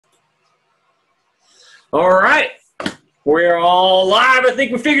All right. We're all live. I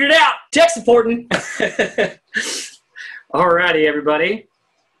think we figured it out. Tech supporting. All righty, everybody.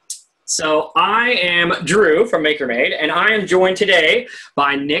 So I am Drew from MakerMade, and I am joined today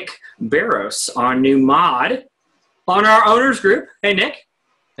by Nick Barros, our new mod on our owners group. Hey, Nick.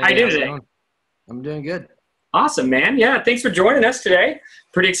 Hey, how you doing today? I'm doing good. Awesome, man. Yeah, thanks for joining us today.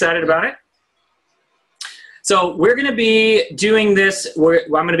 Pretty excited about it. So we're going to be doing this. I'm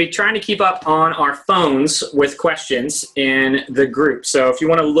going to be trying to keep up on our phones with questions in the group. So if you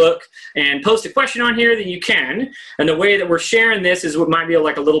want to look and post a question on here, then you can. And the way that we're sharing this is what might be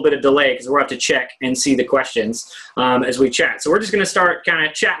like a little bit of delay because we'll have to check and see the questions as we chat. So we're just going to start kind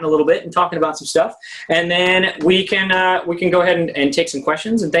of chatting a little bit and talking about some stuff. And then we can go ahead and take some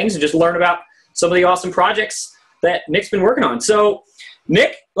questions and things and just learn about some of the awesome projects that Nick's been working on. So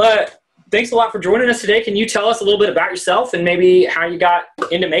Nick, thanks a lot for joining us today. Can you tell us a little bit about yourself and maybe how you got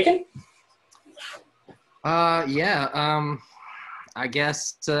into making? I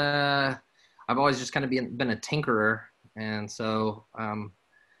guess I've always just kind of been a tinkerer, and so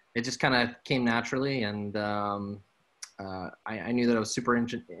it just kind of came naturally. And I knew that I was super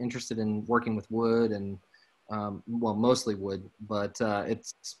interested in working with wood and well, mostly wood, but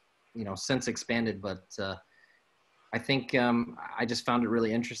it's since expanded. But I think I just found it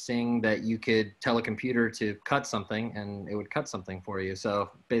really interesting that you could tell a computer to cut something and it would cut something for you. So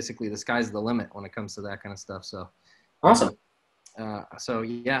basically the sky's the limit when it comes to that kind of stuff. So awesome.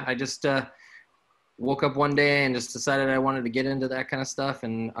 Yeah, I just woke up one day and just decided I wanted to get into that kind of stuff.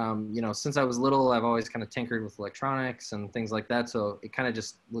 And, since I was little, I've always kind of tinkered with electronics and things like that. So it kind of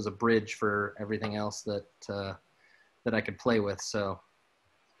just was a bridge for everything else that I could play with. So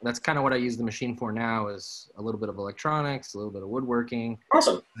that's kind of what I use the machine for now, is a little bit of electronics, a little bit of woodworking.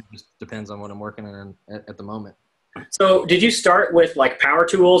 Awesome. It just depends on what I'm working on at the moment. So did you start with like power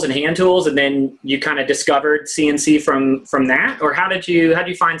tools and hand tools and then you kind of discovered CNC from that? Or how did you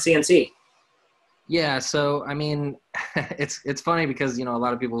find CNC? Yeah, so I mean, it's funny because, a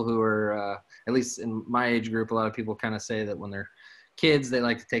lot of people who are, at least in my age group, a lot of people kind of say that when they're kids, they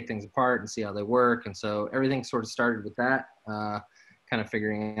like to take things apart and see how they work. And so everything sort of started with that. Kind of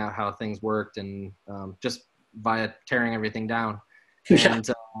figuring out how things worked and just via tearing everything down. And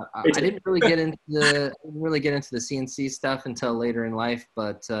I didn't really get into the CNC stuff until later in life,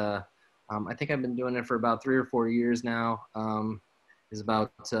 but I think I've been doing it for about 3 or 4 years now. Is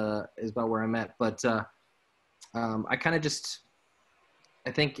about where I'm at. But I kind of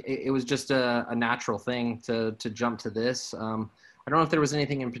I think it was just a natural thing to jump to this. I don't know if there was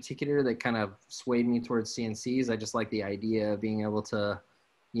anything in particular that kind of swayed me towards CNCs. I just like the idea of being able to,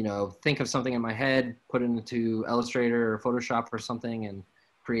 think of something in my head, put it into Illustrator or Photoshop or something and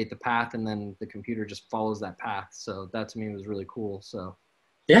create the path, and then the computer just follows that path. So that to me was really cool. So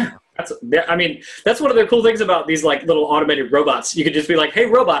yeah, that's one of the cool things about these like little automated robots. You could just be like, "Hey,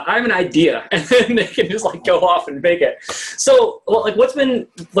 robot, I have an idea," and then they can just like go off and make it. So, what's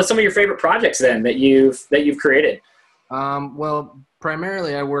some of your favorite projects then that you've created? Well,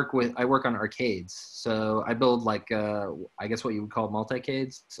 primarily I work on arcades. So I build I guess what you would call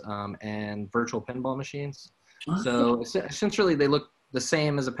multi-cades, and virtual pinball machines. So essentially they look the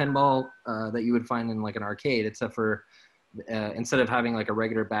same as a pinball, that you would find in like an arcade, except for, instead of having like a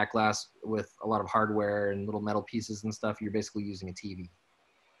regular back glass with a lot of hardware and little metal pieces and stuff, you're basically using a TV.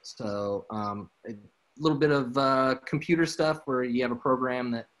 So, a little bit of, computer stuff where you have a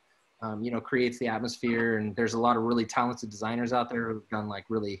program that, creates the atmosphere. And there's a lot of really talented designers out there who've done like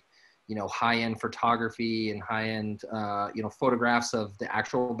really, high-end photography and high-end, photographs of the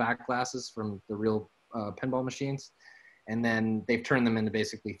actual back glasses from the real pinball machines. And then they've turned them into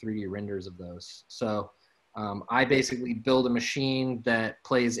basically 3D renders of those. So I basically build a machine that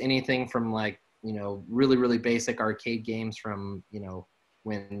plays anything from like, really, really basic arcade games from,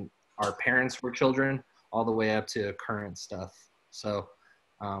 when our parents were children all the way up to current stuff. So,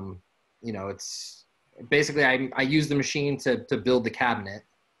 it's basically, I use the machine to build the cabinet.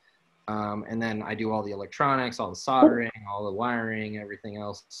 And then I do all the electronics, all the soldering, all the wiring, everything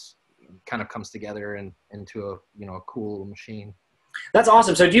else kind of comes together into a cool machine. That's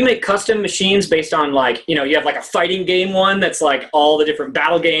awesome. So do you make custom machines based on like, you have like a fighting game one that's like all the different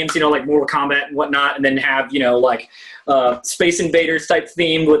battle games, like Mortal Kombat and whatnot, and then have, like Space Invaders type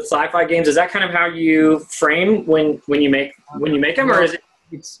themed with sci-fi games? Is that kind of how you frame when you make them, or is it?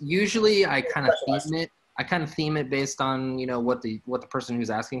 It's usually I kind of theme it based on, what the person who's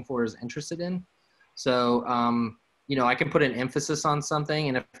asking for is interested in. So, I can put an emphasis on something,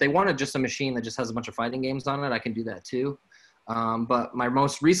 and if they wanted just a machine that just has a bunch of fighting games on it, I can do that too. But my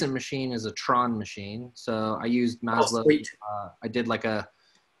most recent machine is a Tron machine. So I used Maslow. Oh, sweet. I did like a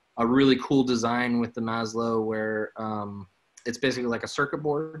a really cool design with the Maslow where it's basically like a circuit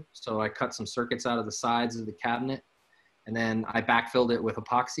board. So I cut some circuits out of the sides of the cabinet, and then I backfilled it with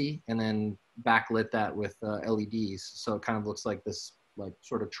epoxy, and then backlit that with LEDs. So it kind of looks like this, like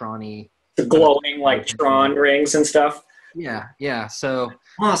sort of Tron-y. The glowing like Tron rings and stuff. Yeah, yeah. So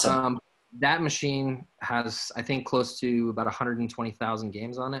awesome. That machine has, I think, close to about 120,000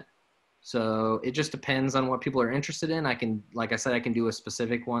 games on it. So it just depends on what people are interested in. I can, like I said, I can do a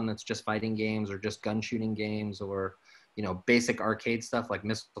specific one that's just fighting games or just gun shooting games, or, you know, basic arcade stuff like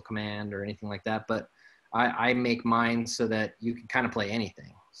Missile Command or anything like that. But I make mine so that you can kind of play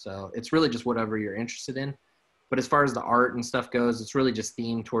anything. So it's really just whatever you're interested in. But as far as the art and stuff goes, it's really just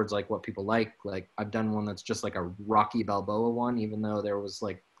themed towards like what people like. Like I've done one that's just like a Rocky Balboa one, even though there was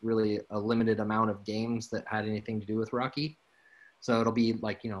like really a limited amount of games that had anything to do with Rocky. So it'll be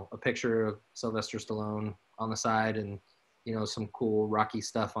like, you know, a picture of Sylvester Stallone on the side and, you know, some cool Rocky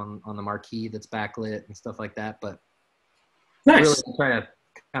stuff on the marquee that's backlit and stuff like that. But nice. Really try to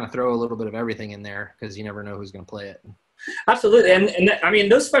kind of throw a little bit of everything in there because you never know who's going to play it. Absolutely. And I mean,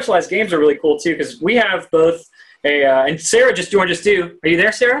 those specialized games are really cool too, because we have both and Sarah just joined us too. Are you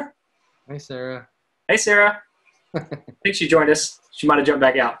there, Sarah? Hey, Sarah. Hey, Sarah. I think she joined us. She might have jumped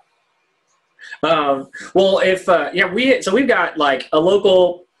back out. Well, if we've got like a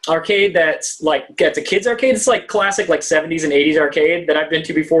local arcade that's a kids arcade. It's like classic like 70s and 80s arcade that I've been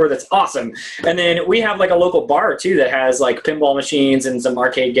to before. That's awesome. And then we have like a local bar too that has like pinball machines and some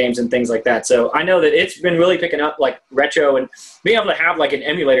arcade games and things like that. So I know that it's been really picking up like retro, and being able to have like an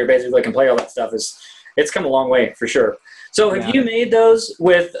emulator basically that can play all that stuff it's come a long way for sure. So have you made those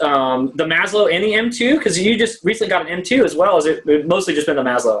with the Maslow and the M2? Because you just recently got an M2 as well. Has it mostly just been the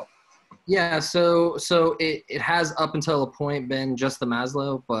Maslow? Yeah, so it has up until a point been just the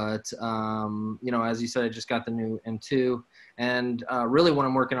Maslow, but you know, as you said, I just got the new M2, and really what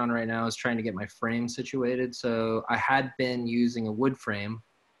I'm working on right now is trying to get my frame situated. So I had been using a wood frame,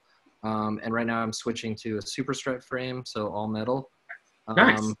 and right now I'm switching to a super strut frame, so all metal.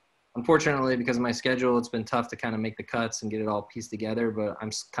 Nice. Unfortunately, because of my schedule, it's been tough to kind of make the cuts and get it all pieced together, but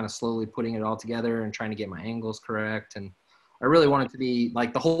I'm kind of slowly putting it all together and trying to get my angles correct. And I really want it to be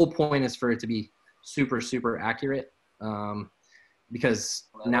like, the whole point is for it to be super, super accurate. Because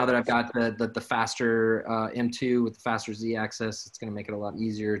now that I've got the faster M2 with the faster Z axis, it's going to make it a lot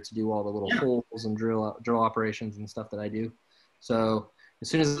easier to do all the little holes and drill operations and stuff that I do. So as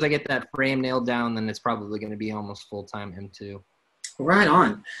soon as I get that frame nailed down, then it's probably going to be almost full-time M2. Right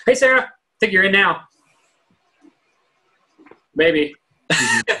on. Hey, Sarah, I think you're in now. Maybe.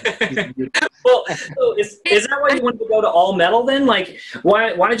 Well, so is that why you wanted to go to all metal then? Like,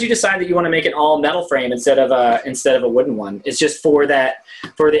 why did you decide that you want to make an all metal frame instead of a wooden one? It's just for the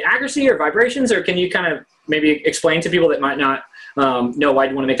accuracy or vibrations, or can you kind of maybe explain to people that might not know why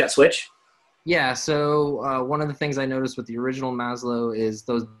you want to make that switch? Yeah, so one of the things I noticed with the original Maslow is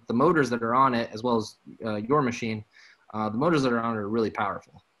the motors that are on it, as well as your machine. The motors that are on it are really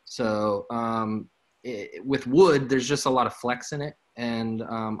powerful. So with wood, there's just a lot of flex in it. And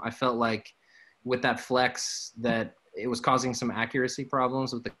I felt like with that flex that it was causing some accuracy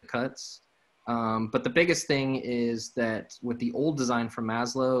problems with the cuts. But the biggest thing is that with the old design from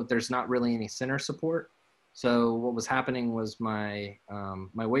Maslow, there's not really any center support. So what was happening was my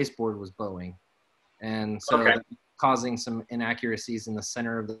wasteboard was bowing. And so that was causing some inaccuracies in the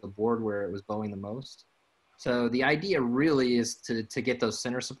center of the board where it was bowing the most. So the idea really is to get those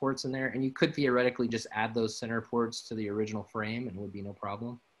center supports in there, and you could theoretically just add those center ports to the original frame and it would be no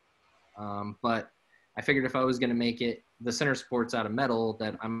problem. But I figured if I was going to make the center supports out of metal,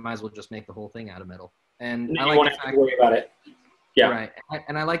 that I might as well just make the whole thing out of metal. And I like the fact, worry about it. Yeah. Right.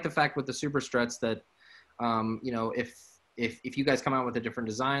 And I like the fact with the super struts that, you know, if you guys come out with a different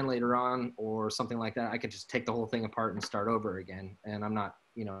design later on or something like that, I could just take the whole thing apart and start over again. And I'm not,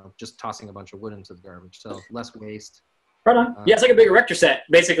 you know, just tossing a bunch of wood into the garbage. So less waste. Right on. Yeah, it's like a big erector set,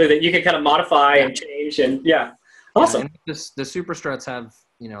 basically, that you can kind of modify and change. And awesome. And the super struts have,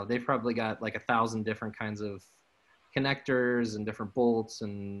 you know, they've probably got like 1,000 different kinds of connectors and different bolts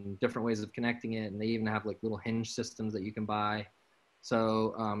and different ways of connecting it. And they even have like little hinge systems that you can buy.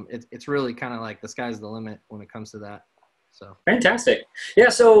 So it's really kind of like the sky's the limit when it comes to that. So fantastic. Yeah.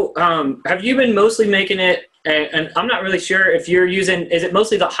 So have you been mostly making it? And I'm not really sure if you're using. Is it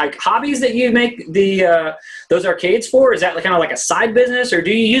mostly the hobbies that you make those arcades for? Is that kind of like a side business, or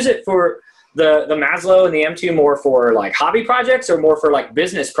do you use it for the Maslow and the M2 more for like hobby projects, or more for like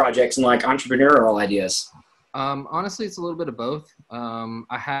business projects and like entrepreneurial ideas? Honestly, it's a little bit of both.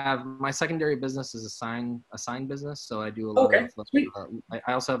 I have my secondary business is a sign business, so I do a lot of.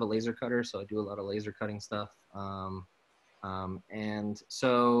 I also have a laser cutter, so I do a lot of laser cutting stuff. And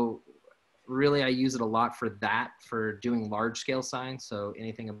so really I use it a lot for that, for doing large scale signs. So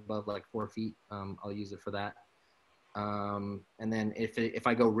anything above like 4 feet, I'll use it for that. And then if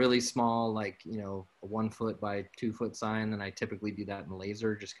I go really small, like, a 1 foot by 2 foot sign, then I typically do that in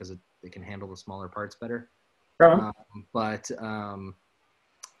laser just because it can handle the smaller parts better.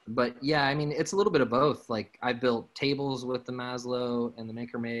 But yeah, I mean, it's a little bit of both. Like, I built tables with the Maslow and the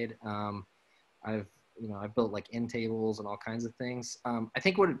MakerMade. I've built like end tables and all kinds of things. I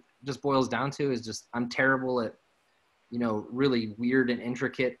think what it just boils down to is just I'm terrible at, really weird and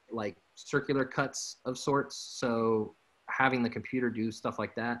intricate like circular cuts of sorts. So having the computer do stuff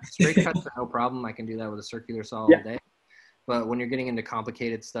like that, straight cuts are no problem. I can do that with a circular saw all day. But when you're getting into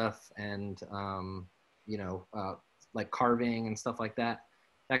complicated stuff and like carving and stuff like that,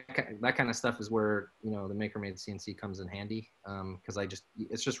 that kind of stuff is where the MakerMade CNC comes in handy, because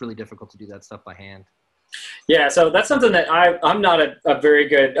it's just really difficult to do that stuff by hand. Yeah, so that's something that I'm not a very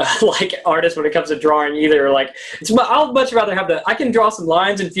good like artist when it comes to drawing either. Like, I'll much rather have I can draw some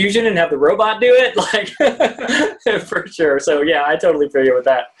lines in Fusion and have the robot do it, like for sure. So yeah, I totally feel you with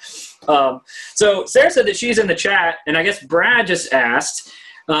that. So Sarah said that she's in the chat, and I guess Brad just asked.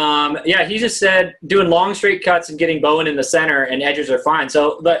 Yeah, he just said doing long straight cuts and getting bowing in the center and edges are fine.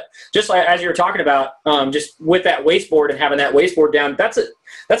 So, but just like as you were talking about, just with that wasteboard and having that wasteboard down, that's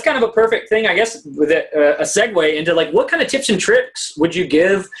kind of a perfect thing, I guess, with a segue into like what kind of tips and tricks would you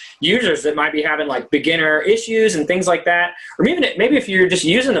give users that might be having like beginner issues and things like that, or maybe if you're just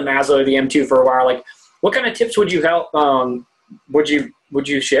using the Maslow or the M2 for a while, like what kind of tips would you help? Would you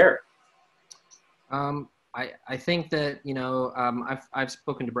share? I think that, I've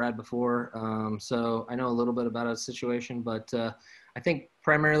spoken to Brad before, so I know a little bit about his situation, but I think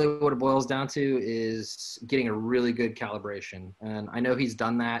primarily what it boils down to is getting a really good calibration. And I know he's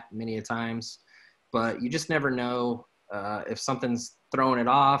done that many a times, but you just never know if something's throwing it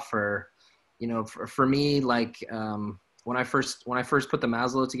off, or, for me, like when I first put the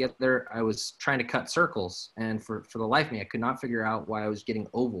Maslow together, I was trying to cut circles, and for the life of me, I could not figure out why I was getting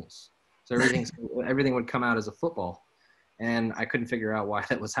ovals. So everything would come out as a football, and I couldn't figure out why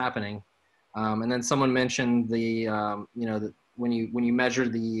that was happening. And then someone mentioned when you measure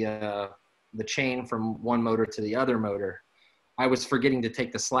the chain from one motor to the other motor, I was forgetting to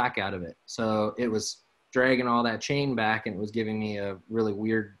take the slack out of it. So it was dragging all that chain back, and it was giving me a really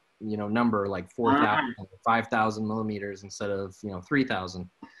weird, number, like 4,000, 5,000 millimeters instead of, 3,000.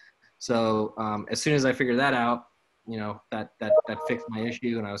 So as soon as I figured that out, that fixed my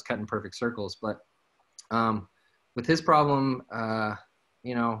issue, and I was cutting perfect circles. But with his problem,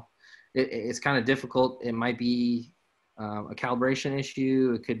 it's kind of difficult. It might be a calibration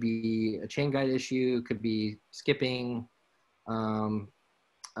issue. It could be a chain guide issue. It could be skipping.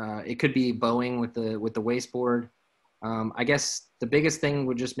 It could be bowing with the wasteboard. I guess the biggest thing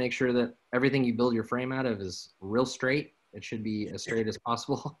would just make sure that everything you build your frame out of is real straight. It should be as straight as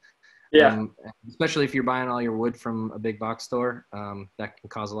possible. Yeah. Especially if you're buying all your wood from a big box store, that can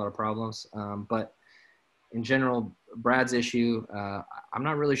cause a lot of problems. But in general, Brad's issue, I'm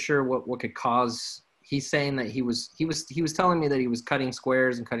not really sure what could cause. He's saying that he was telling me that he was cutting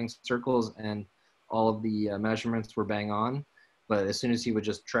squares and cutting circles, and all of the measurements were bang on. But as soon as he would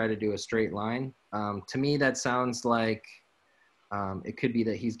just try to do a straight line, to me that sounds like it could be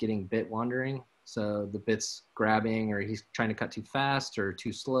that he's getting bit wandering. So the bit's grabbing, or he's trying to cut too fast or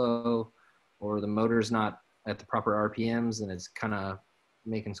too slow, or the motor's not at the proper RPMs and it's kind of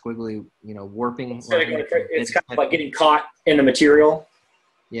making squiggly, warping. It's kind of like getting caught in the material.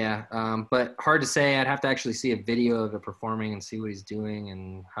 Yeah, but hard to say. I'd have to actually see a video of it performing and see what he's doing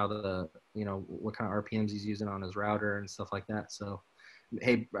and how what kind of RPMs he's using on his router and stuff like that. So,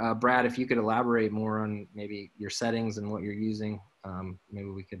 hey, Brad, if you could elaborate more on maybe your settings and what you're using, maybe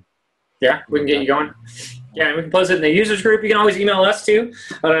we could. Yeah, we can get you going. Yeah, and we can post it in the users group. You can always email us too,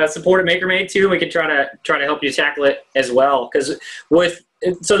 support at MakerMade too. We can try to help you tackle it as well.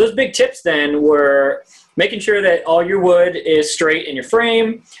 So those big tips then were making sure that all your wood is straight in your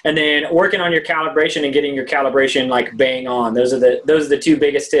frame, and then working on your calibration and getting your calibration like bang on. Those are the two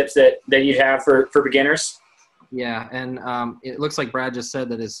biggest tips that you'd have for beginners. Yeah, and it looks like Brad just said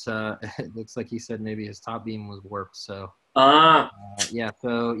that it looks like he said maybe his top beam was warped. So. The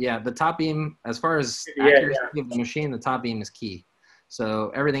top beam, as far as accuracy of the machine, the top beam is key.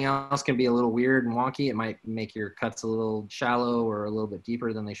 So everything else can be a little weird and wonky. It might make your cuts a little shallow or a little bit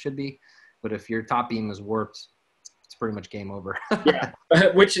deeper than they should be. But if your top beam is warped, it's pretty much game over.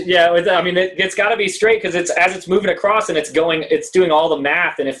 It's got to be straight, because as it's moving across and it's doing all the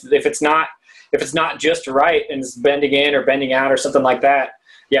math. And if it's not just right and it's bending in or bending out or something like that,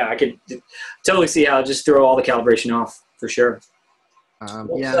 yeah, I could totally see how it just throw all the calibration off. for sure.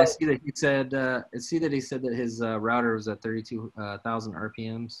 Yeah, and I see that he said that his router was at 32,000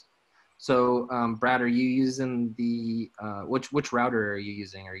 RPMs. So, Brad, are you using the which router are you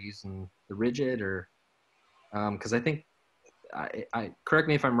using? Are you using the rigid or because I think I correct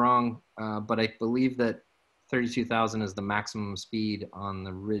me if I'm wrong, but I believe that 32,000 is the maximum speed on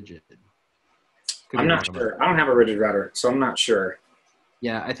the rigid. I'm not sure. I don't have a rigid router, so I'm not sure.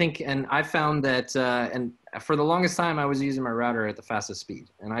 Yeah, I think, and I found that, and for the longest time, I was using my router at the fastest speed.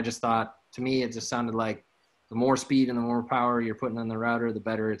 And I just thought, to me, it just sounded like the more speed and the more power you're putting on the router, the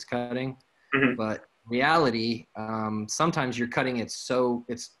better it's cutting. Mm-hmm. But reality, sometimes you're cutting it so,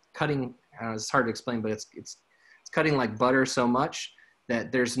 it's cutting, it's hard to explain, but it's cutting like butter so much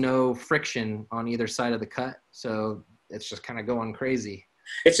that there's no friction on either side of the cut. So it's just kind of going crazy.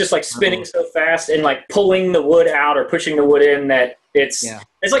 It's just like spinning so fast and like pulling the wood out or pushing the wood in that it's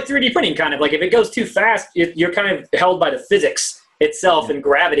like 3D printing kind of. Like if it goes too fast, you're kind of held by the physics itself and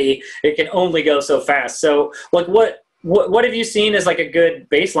gravity. It can only go so fast. So like what have you seen as like a good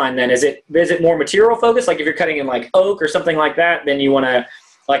baseline then? Is it more material focused? Like if you're cutting in like oak or something like that, then you want to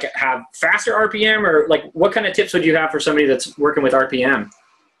like have faster RPM, or like what kind of tips would you have for somebody that's working with RPM?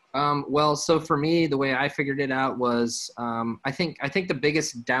 Well, so for me, the way I figured it out was, I think the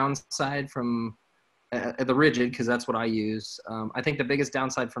biggest downside from the rigid, because that's what I use. I think the biggest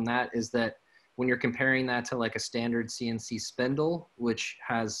downside from that is that when you're comparing that to like a standard CNC spindle, which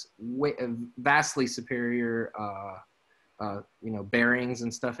has vastly superior, bearings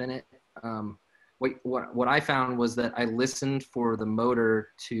and stuff in it. What I found was that I listened for the motor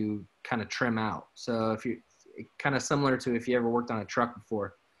to kind of trim out. So if you kind of similar to if you ever worked on a truck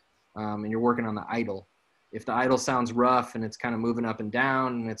before. And you're working on the idle. If the idle sounds rough and it's kind of moving up and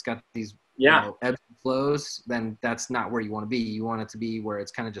down and it's got these ebbs and flows, then that's not where you want to be. You want it to be where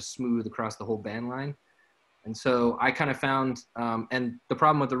it's kind of just smooth across the whole band line. And so I kind of found, and the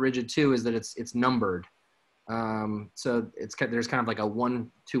problem with the rigid too is that it's numbered. So there's kind of like a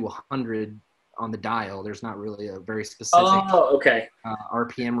 1 to 100 on the dial. There's not really a very specific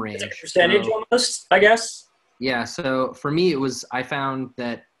RPM range. It's like a percentage almost, I guess. Yeah. So for me, I found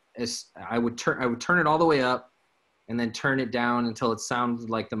that I would turn it all the way up and then turn it down until it sounded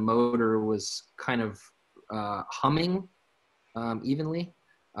like the motor was kind of humming evenly.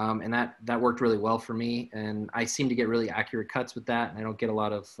 And that worked really well for me. And I seem to get really accurate cuts with that. And I don't get a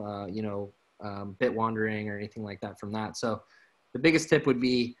lot of, bit wandering or anything like that from that. So the biggest tip would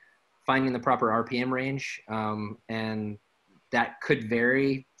be finding the proper RPM range. And that could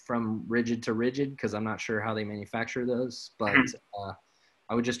vary from rigid to rigid because I'm not sure how they manufacture those. But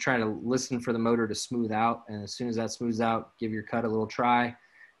I would just try to listen for the motor to smooth out. And as soon as that smooths out, give your cut a little try.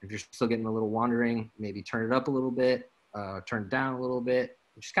 If you're still getting a little wandering, maybe turn it up a little bit, turn it down a little bit,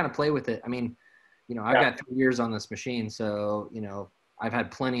 just kind of play with it. I mean, I've got 3 years on this machine. So, I've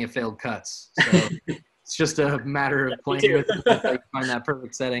had plenty of failed cuts. So it's just a matter of playing with it until you find that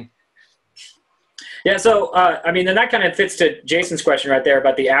perfect setting. Yeah, so then that kind of fits to Jason's question right there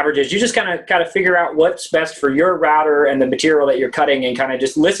about the averages. You just kind of figure out what's best for your router and the material that you're cutting, and kind of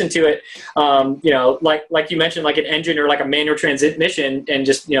just listen to it. Like you mentioned, like an engine or like a manual transmission, and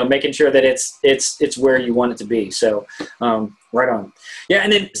just making sure that it's where you want it to be. So right on. Yeah,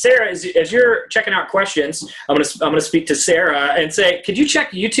 and then Sarah, as you're checking out questions, I'm gonna speak to Sarah and say, could you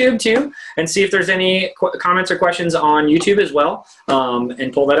check YouTube too and see if there's any comments or questions on YouTube as well,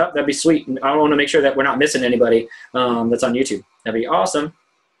 and pull that up? That'd be sweet. And I want to make sure that we're not missing anybody that's on YouTube. That'd be awesome.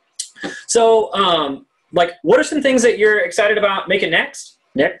 So, what are some things that you're excited about making next,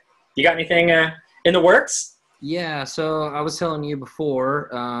 Nick? You got anything in the works? Yeah, so I was telling you before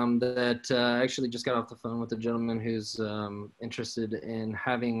that I actually just got off the phone with a gentleman who's interested in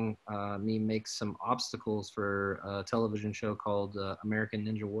having me make some obstacles for a television show called American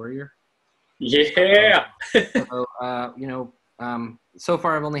Ninja Warrior. Yeah. So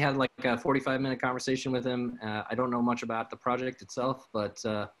far I've only had like a 45-minute conversation with him. I don't know much about the project itself, but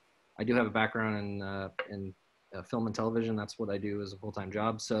I do have a background in film and television. That's what I do as a full-time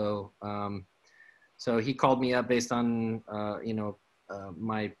job. So he called me up based on,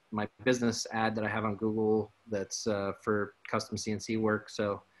 my business ad that I have on Google that's for custom CNC work.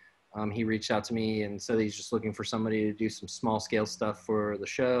 So he reached out to me and said he's just looking for somebody to do some small scale stuff for the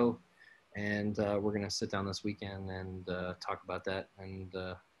show. And we're going to sit down this weekend and talk about that and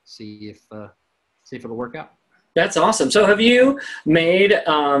see if it'll work out. That's awesome. So have you made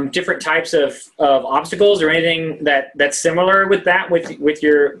different types of obstacles or anything that's similar with that with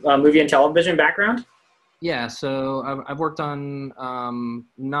your movie and television background? Yeah, so I've worked on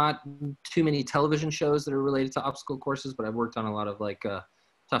not too many television shows that are related to obstacle courses, but I've worked on a lot of like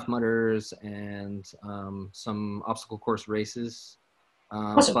Tough Mudders and some obstacle course races.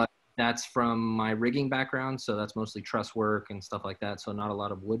 Awesome. But that's from my rigging background, so that's mostly truss work and stuff like that. So not a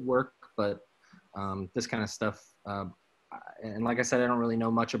lot of woodwork, but this kind of stuff. And like I said, I don't really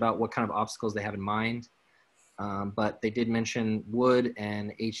know much about what kind of obstacles they have in mind, but they did mention wood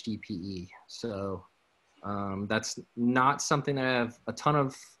and HDPE. So that's not something that I have a ton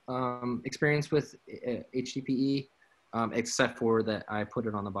of experience with, HDPE, except for that I put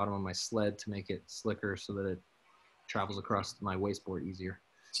it on the bottom of my sled to make it slicker so that it travels across my wasteboard easier.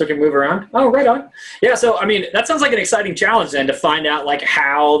 So it can move around? Oh, right on. Yeah, so, I mean, that sounds like an exciting challenge then, to find out, like,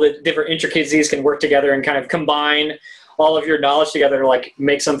 how the different intricacies can work together and kind of combine all of your knowledge together to, like,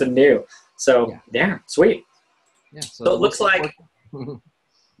 make something new. So, yeah sweet. Yeah, so it looks like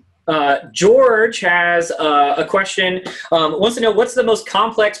George has a question. Wants to know, what's the most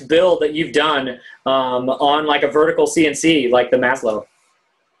complex build that you've done on, like, a vertical CNC, like the Maslow?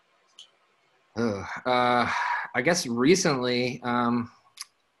 I guess recently,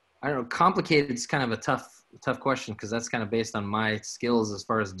 I don't know, complicated is kind of a tough question, because that's kind of based on my skills as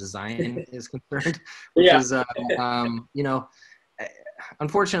far as design is concerned, which is, you know,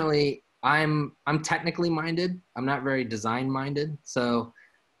 unfortunately, I'm technically minded. I'm not very design minded. So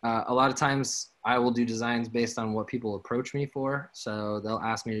a lot of times I will do designs based on what people approach me for. So they'll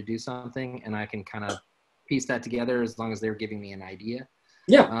ask me to do something and I can kind of piece that together as long as they're giving me an idea.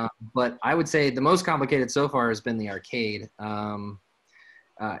 Yeah. But I would say the most complicated so far has been the arcade.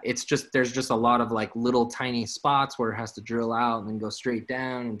 It's just, there's just a lot of like little tiny spots where it has to drill out and then go straight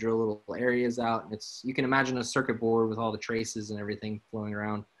down and drill little areas out. And you can imagine a circuit board with all the traces and everything flowing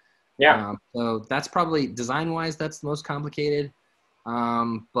around. Yeah. So that's probably, design wise, that's the most complicated.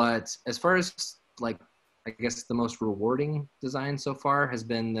 But as far as like, I guess the most rewarding design so far has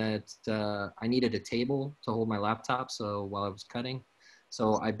been that I needed a table to hold my laptop. So while I was cutting,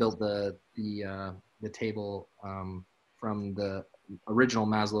 so I built the table from the original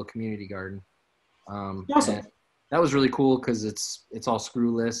Maslow community garden. Awesome. That was really cool because it's all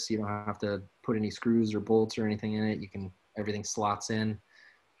screwless. You don't have to put any screws or bolts or anything in it. Everything slots in.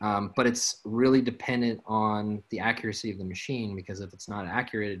 But it's really dependent on the accuracy of the machine, because if it's not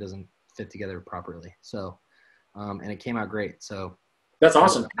accurate, it doesn't fit together properly. So, and it came out great. So that's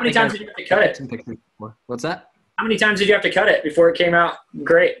awesome. How many times did you have to cut it? What's that? How many times did you have to cut it before it came out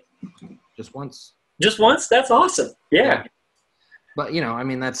great? Just once. Just once? That's awesome. Yeah. But, you know, I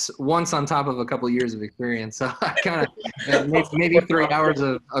mean, that's once on top of a couple of years of experience. So I kind of maybe 3 hours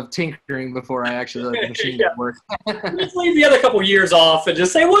of tinkering before I actually let the machine work. Just leave the other couple of years off and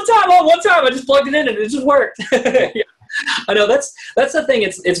just say, one time I just plugged it in and it just worked. Yeah. I know that's the thing.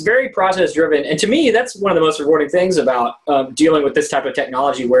 It's very process driven, and to me, that's one of the most rewarding things about dealing with this type of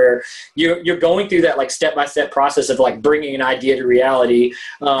technology, where you're going through that like step-by-step process of like bringing an idea to reality.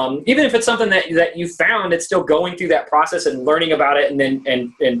 Even if it's something that you found, it's still going through that process and learning about it, and then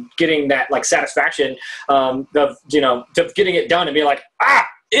and getting that like satisfaction of getting it done and being like,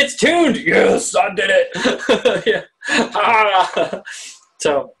 it's tuned. Yes, I did it. Yeah.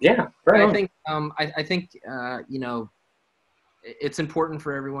 So yeah, right. I think you know, it's important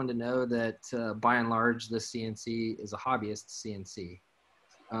for everyone to know that by and large, the CNC is a hobbyist CNC,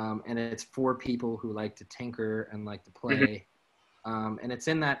 and it's for people who like to tinker and like to play, and it's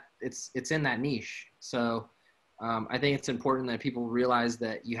in that niche. So I think it's important that people realize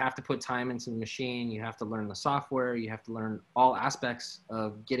that you have to put time into the machine. You have to learn the software. You have to learn all aspects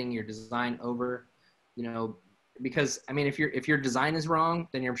of getting your design over, you know. Because I mean, if your design is wrong,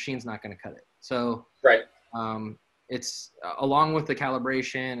 then your machine's not going to cut it. So right. It's along with the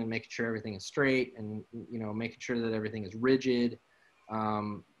calibration and making sure everything is straight, and you know, making sure that everything is rigid.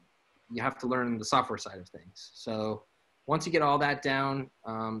 You have to learn the software side of things. So once you get all that down,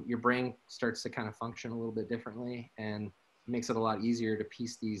 your brain starts to kind of function a little bit differently, and it makes it a lot easier to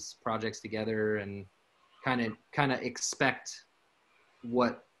piece these projects together and kind of expect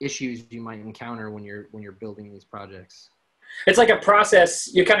what issues you might encounter when you're building these projects. It's like a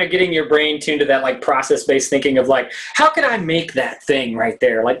process. You're kind of getting your brain tuned to that like process-based thinking of like, how can I make that thing right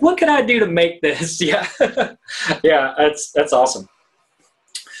there? Like, what can I do to make this? Yeah. Yeah, that's awesome.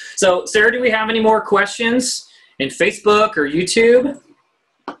 So Sarah, do we have any more questions in Facebook or YouTube?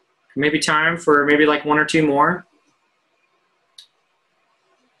 Maybe time for maybe like one or two more?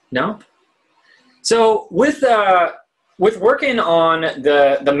 No? So with working on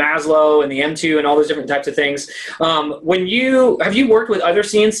the Maslow and the M2 and all those different types of things, have you worked with other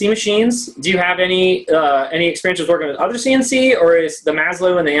CNC machines? Do you have any experience with working with other CNC, or is the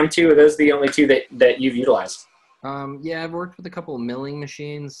Maslow and the M2, are those the only two that you've utilized? Yeah, I've worked with a couple of milling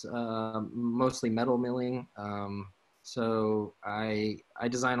machines, mostly metal milling. So I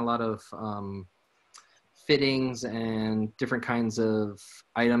design a lot of fittings and different kinds of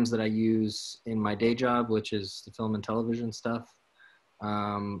items that I use in my day job, which is the film and television stuff.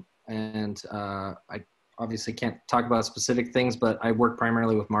 I obviously can't talk about specific things, but I work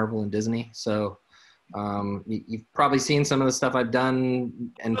primarily with Marvel and Disney. So you've probably seen some of the stuff I've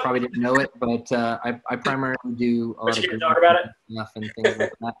done and probably didn't know it, but I primarily do a lot of talk about it? stuff and things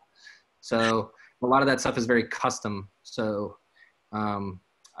like that. So a lot of that stuff is very custom. So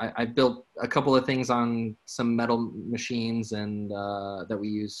I built a couple of things on some metal machines and that we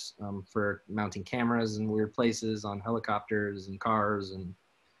use for mounting cameras in weird places on helicopters and cars and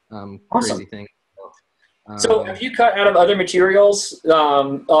Awesome. crazy things. So have you cut out of other materials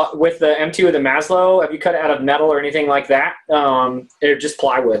with the M2 of the Maslow? Have you cut out of metal or anything like that? Or just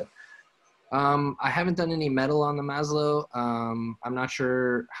plywood? I haven't done any metal on the Maslow. I'm not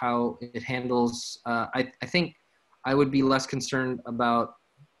sure how it handles. I think I would be less concerned about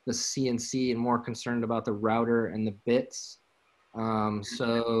the CNC and more concerned about the router and the bits. I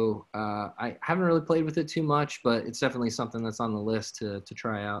haven't really played with it too much, but it's definitely something that's on the list to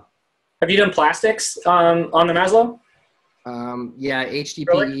try out. Have you done plastics on the Maslow? Yeah, HDPE.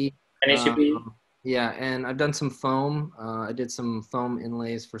 Really? And HDPE? Yeah, and I've done some foam. I did some foam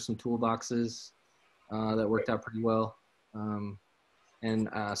inlays for some toolboxes that worked out pretty well.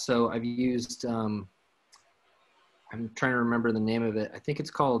 So I've used, I'm trying to remember the name of it. I think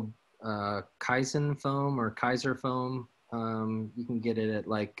it's called Kaizen foam or Kaiser foam. You can get it at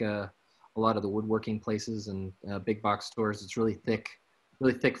like a lot of the woodworking places and big box stores. It's really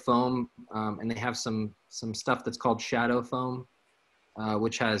thick foam, and they have some stuff that's called shadow foam,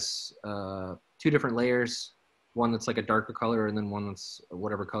 which has 2 different layers. One that's like a darker color, and then one that's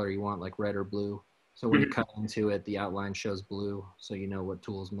whatever color you want, like red or blue. So when you cut into it, the outline shows blue, so you know what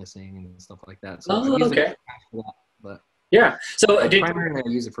tool's missing and stuff like that. So Oh, okay. For that, but yeah. So primarily I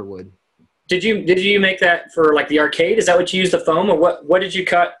use it for wood. Did you make that for like the arcade? Is that what you used the foam, or what did you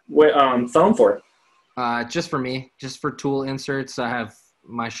cut foam for? Just for me, just for tool inserts.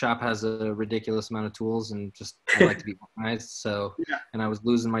 My shop has a ridiculous amount of tools, and I like to be organized. So, yeah. And I was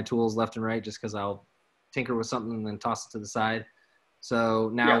losing my tools left and right just because I'll tinker with something and then toss it to the side. So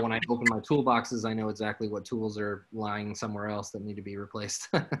now when I open my toolboxes, I know exactly what tools are lying somewhere else that need to be replaced.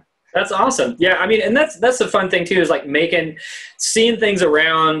 That's awesome. Yeah, I mean, and that's the fun thing too, is like seeing things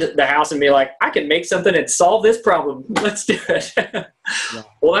around the house and be like, I can make something and solve this problem. Let's do it. Yeah.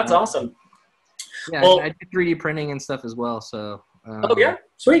 Well, that's awesome. Yeah, I do 3D printing and stuff as well. So. Oh yeah,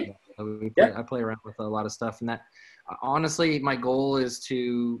 sweet. I play around with a lot of stuff, and that honestly, my goal is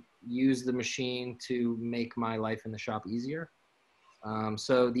to use the machine to make my life in the shop easier.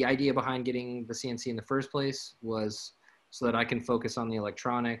 So the idea behind getting the CNC in the first place was so that I can focus on the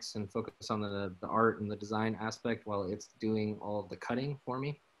electronics and focus on the art and the design aspect while it's doing all of the cutting for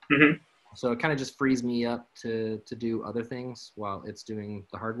me. Mm-hmm. So it kind of just frees me up to do other things while it's doing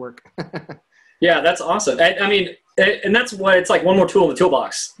the hard work. Yeah, that's awesome. I mean, and that's what it's like, one more tool in the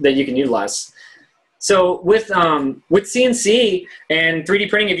toolbox that you can utilize. So with CNC and 3D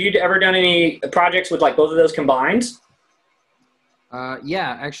printing, have you ever done any projects with like both of those combined?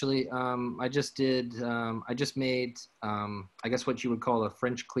 Yeah, actually, I just made, I guess what you would call a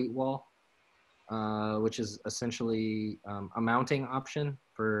French cleat wall, which is essentially a mounting option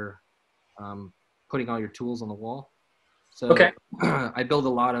for putting all your tools on the wall. So okay. I build a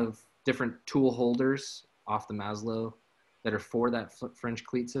lot of different tool holders off the Maslow that are for that French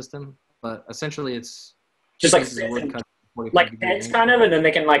cleat system, but essentially it's just like heads kind of, and then they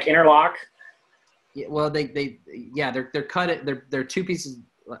can like interlock. Yeah, well, they're cut. They're 2 pieces.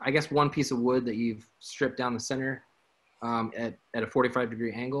 I guess 1 piece of wood that you've stripped down the center at a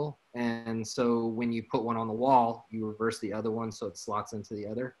 45-degree angle, and so when you put one on the wall, you reverse the other one so it slots into the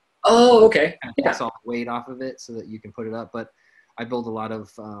other. Oh, okay. And it takes all the weight off of it so that you can put it up. But I build a lot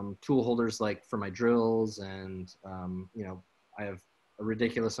of tool holders like for my drills, and I have a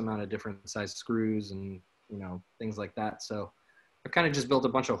ridiculous amount of different size screws and things like that. So I kind of just built a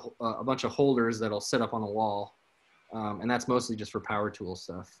bunch of holders that'll sit up on the wall, and that's mostly just for power tool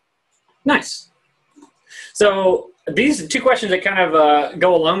stuff. Nice. So these 2 questions that kind of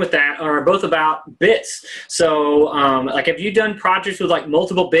go along with that are both about bits. So like, have you done projects with like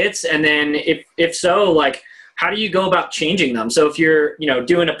multiple bits, and then if so, like, how do you go about changing them? So if you're,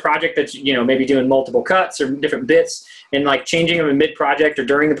 doing a project that's, maybe doing multiple cuts or different bits, and like changing them in mid-project or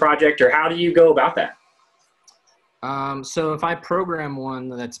during the project, or how do you go about that? So if I program one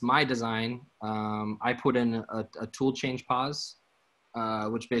that's my design, I put in a tool change pause,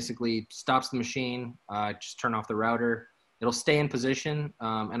 which basically stops the machine. Just turn off the router. It'll stay in position,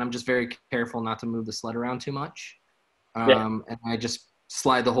 and I'm just very careful not to move the sled around too much. And I just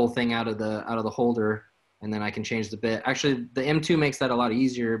slide the whole thing out of the holder, and then I can change the bit. Actually, the M2 makes that a lot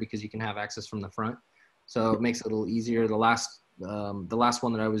easier because you can have access from the front, so it makes it a little easier. The last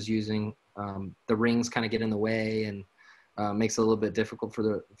one that I was using, the rings kind of get in the way and makes it a little bit difficult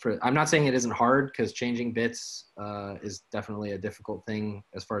I'm not saying it isn't hard, because changing bits is definitely a difficult thing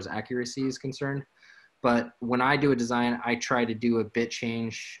as far as accuracy is concerned. But when I do a design, I try to do a bit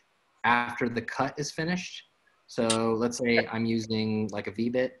change after the cut is finished. So let's say I'm using like a V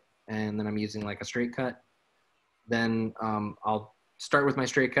bit, and then I'm using like a straight cut. Then I'll start with my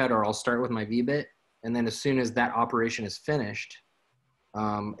straight cut, or I'll start with my V bit. And then as soon as that operation is finished,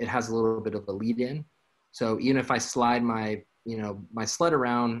 it has a little bit of a lead in. So even if I slide my sled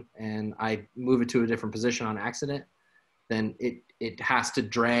around and I move it to a different position on accident, then it has to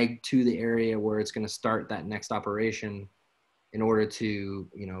drag to the area where it's going to start that next operation in order to,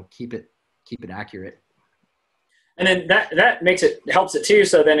 keep it accurate. And then that helps it too.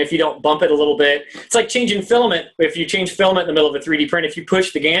 So then if you don't bump it a little bit, it's like changing filament. If you change filament in the middle of a 3D print, if you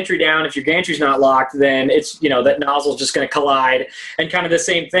push the gantry down, if your gantry's not locked, then it's, that nozzle's just going to collide. And kind of the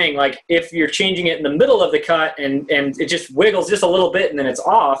same thing. Like if you're changing it in the middle of the cut and it just wiggles just a little bit and then it's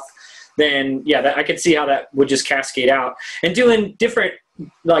off, then yeah, I could see how that would just cascade out. And doing different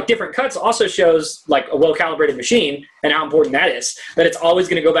cuts also shows like a well-calibrated machine and how important that is, that it's always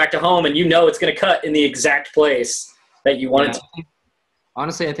going to go back to home and it's going to cut in the exact place that you want it to.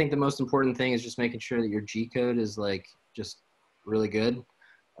 Honestly, I think the most important thing is just making sure that your G code is like just really good.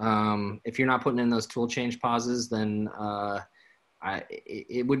 If you're not putting in those tool change pauses, then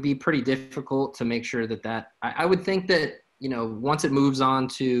it would be pretty difficult to make sure that I would think that, once it moves on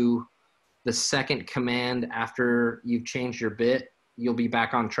to the second command after you've changed your bit, you'll be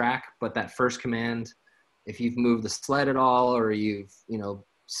back on track. But that first command, if you've moved the sled at all, or you've,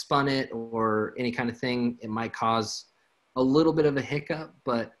 spun it or any kind of thing, it might cause a little bit of a hiccup.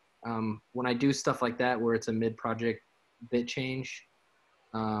 But when I do stuff like that, where it's a mid-project bit change,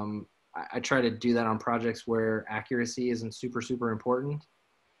 I try to do that on projects where accuracy isn't super, super important.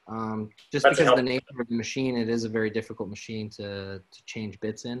 Just because of the nature of the machine, it is a very difficult machine to change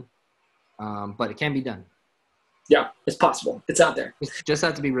bits in. But it can be done. Yeah, it's possible. It's out there. Just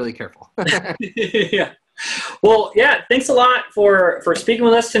have to be really careful. Yeah. Well, yeah, thanks a lot for speaking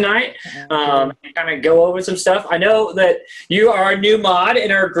with us tonight. And kind of go over some stuff. I know that you are a new mod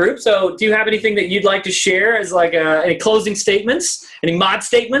in our group, so do you have anything that you'd like to share as like any closing statements, any mod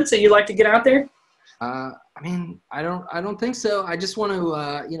statements that you'd like to get out there? I don't think so. I just want to,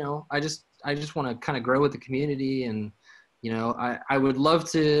 I just want to kind of grow with the community, and I would love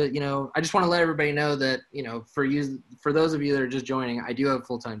to, I just want to let everybody know that, for those of you that are just joining, I do have a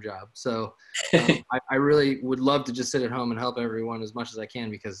full-time job. So I really would love to just sit at home and help everyone as much as I can,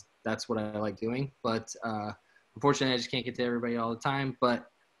 because that's what I like doing. But unfortunately, I just can't get to everybody all the time. But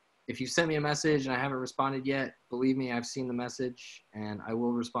if you sent me a message and I haven't responded yet, believe me, I've seen the message and I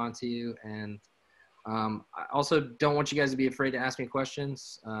will respond to you. And I also don't want you guys to be afraid to ask me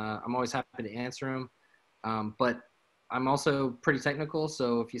questions. I'm always happy to answer them. But I'm also pretty technical,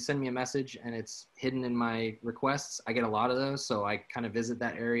 so if you send me a message and it's hidden in my requests, I get a lot of those, so I kind of visit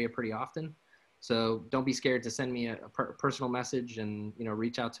that area pretty often. So don't be scared to send me a personal message and,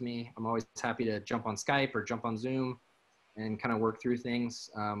 reach out to me. I'm always happy to jump on Skype or jump on Zoom and kind of work through things.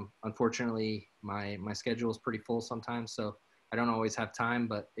 Unfortunately, my schedule is pretty full sometimes, so I don't always have time.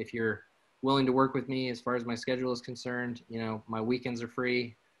 But if you're willing to work with me as far as my schedule is concerned, my weekends are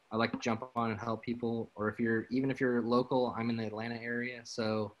free. I like to jump on and help people. Or even if you're local, I'm in the Atlanta area.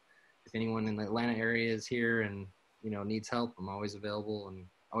 So if anyone in the Atlanta area is here and, needs help, I'm always available and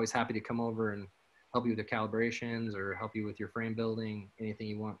always happy to come over and help you with your calibrations or help you with your frame building, anything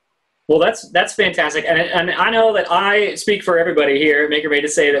you want. Well, that's fantastic, and I know that I speak for everybody here at MakerMade to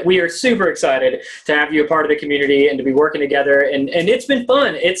say that we are super excited to have you a part of the community and to be working together, and it's been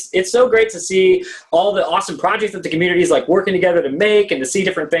fun. It's so great to see all the awesome projects that the community is like working together to make and to see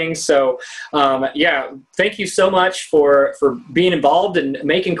different things. So, yeah, thank you so much for being involved and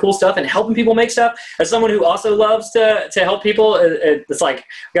making cool stuff and helping people make stuff. As someone who also loves to help people, it's like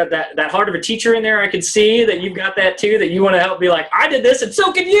got that heart of a teacher in there. I can see that you've got that too. That you want to help be like, I did this, and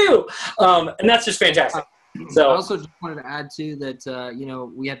so can you. And that's just fantastic. So I also just wanted to add too that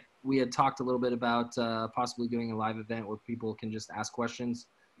we had talked a little bit about possibly doing a live event where people can just ask questions.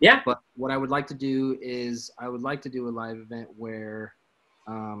 Yeah. But what I would like to do is I would like to do a live event where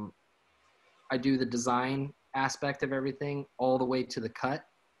I do the design aspect of everything all the way to the cut.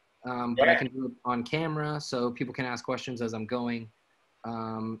 But I can do it on camera so people can ask questions as I'm going.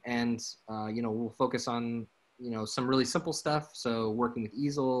 We'll focus on some really simple stuff. So working with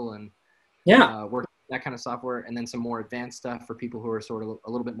easel and working that kind of software, and then some more advanced stuff for people who are sort of a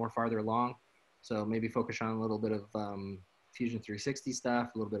little bit more farther along. So maybe focus on a little bit of Fusion 360 stuff,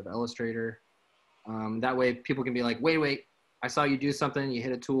 a little bit of Illustrator. That way people can be like, wait, I saw you do something, you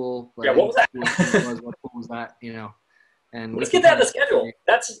hit a tool. Yeah, what was that? What tool was that, you know? And let's get that in the schedule.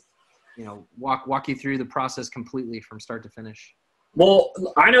 That's, you know, walk you through the process completely from start to finish. Well,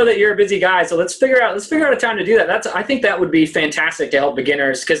 I know that you're a busy guy, so let's figure out a time to do that. I think that would be fantastic to help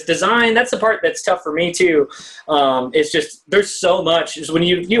beginners, because design, that's the part that's tough for me too. It's just, there's so much. It's when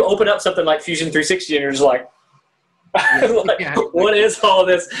you open up something like Fusion 360 and you're just like, what is all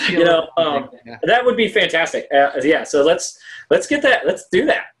this? You know, that would be fantastic. Yeah, so let's get that. Let's do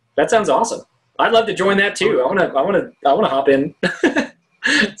that. That sounds awesome. I'd love to join that too. I wanna hop in.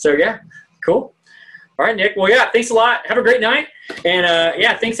 So yeah, cool. All right, Nick. Well, yeah, thanks a lot. Have a great night. And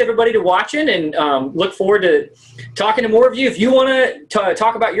yeah, thanks everybody to watching, and look forward to talking to more of you. If you want to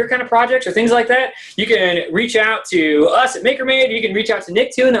talk about your kind of projects or things like that, you can reach out to us at MakerMade. You can reach out to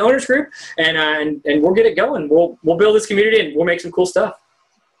Nick too in the owners group, and we'll get it going. We'll build this community, and we'll make some cool stuff.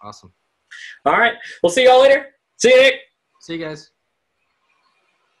 Awesome. All right. We'll see y'all later. See you, Nick. See you guys.